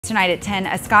Tonight at 10,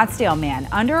 a Scottsdale man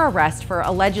under arrest for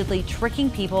allegedly tricking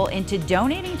people into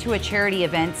donating to a charity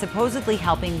event supposedly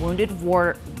helping wounded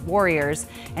warriors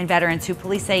and veterans who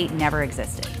police say never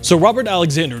existed. So Robert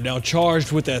Alexander now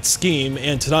charged with that scheme,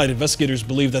 and tonight investigators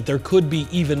believe that there could be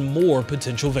even more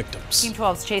potential victims. Team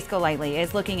 12's Chase Golightly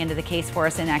is looking into the case for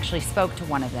us and actually spoke to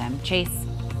one of them. Chase.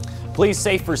 Police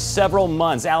say for several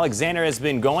months, Alexander has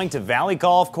been going to valley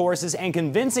golf courses and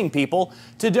convincing people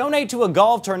to donate to a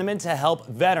golf tournament to help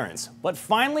veterans. What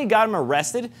finally got him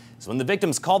arrested is when the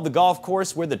victims called the golf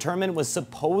course where the tournament was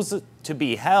supposed to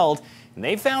be held, and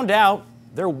they found out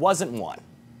there wasn't one.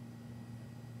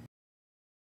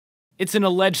 It's an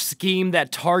alleged scheme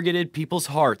that targeted people's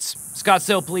hearts.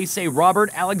 Scottsdale police say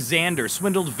Robert Alexander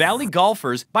swindled valley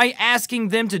golfers by asking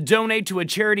them to donate to a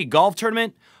charity golf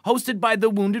tournament hosted by the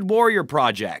Wounded Warrior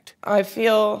Project. I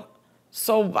feel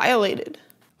so violated.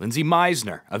 Lindsay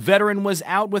Meisner, a veteran, was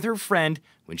out with her friend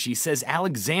when she says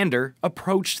Alexander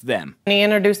approached them. He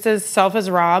introduced himself as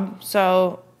Rob,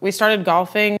 so we started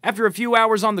golfing. After a few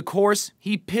hours on the course,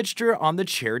 he pitched her on the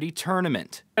charity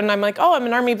tournament. And I'm like, oh, I'm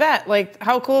an Army vet. Like,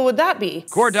 how cool would that be?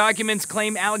 Court documents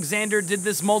claim Alexander did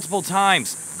this multiple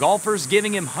times, golfers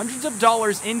giving him hundreds of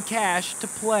dollars in cash to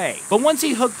play. But once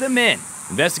he hooked them in,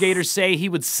 investigators say he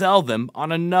would sell them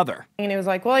on another. And he was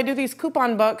like, well, I do these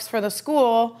coupon books for the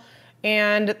school,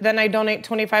 and then I donate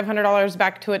 $2,500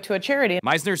 back to a charity.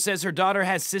 Meisner says her daughter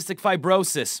has cystic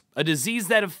fibrosis, a disease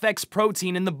that affects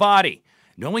protein in the body.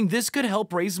 Knowing this could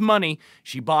help raise money,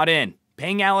 she bought in,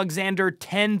 paying Alexander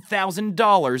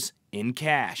 $10,000 in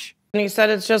cash. And he said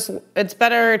it's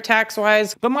better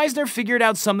tax-wise. But Meisner figured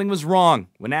out something was wrong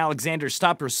when Alexander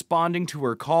stopped responding to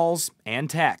her calls and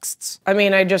texts. I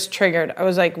mean, I just triggered. I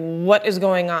was like, what is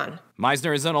going on?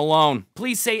 Meisner isn't alone.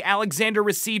 Police say Alexander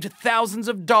received thousands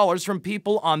of dollars from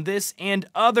people on this and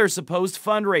other supposed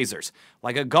fundraisers,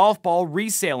 like a golf ball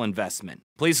resale investment.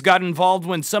 Police got involved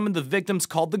when some of the victims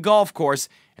called the golf course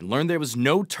and learned there was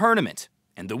no tournament.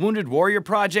 And the Wounded Warrior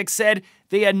Project said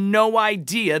they had no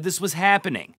idea this was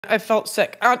happening. I felt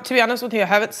sick. To be honest with you, I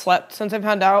haven't slept since I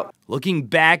found out. Looking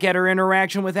back at her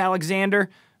interaction with Alexander,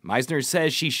 Meisner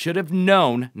says she should have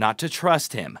known not to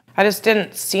trust him. I just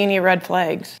didn't see any red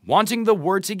flags. Wanting the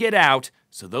word to get out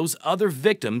so those other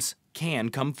victims can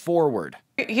come forward.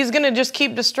 He's going to just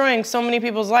keep destroying so many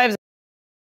people's lives.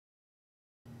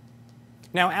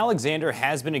 Now, Alexander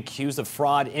has been accused of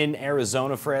fraud in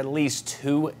Arizona for at least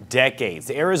 2 decades.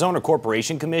 The Arizona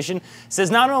Corporation Commission says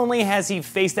not only has he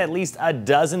faced at least a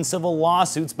dozen civil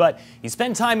lawsuits, but he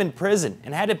spent time in prison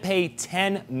and had to pay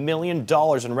 $10 million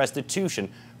in restitution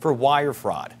for wire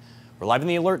fraud. We're live in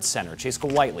the Alert Center. Chase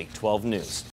Golightly, 12 News.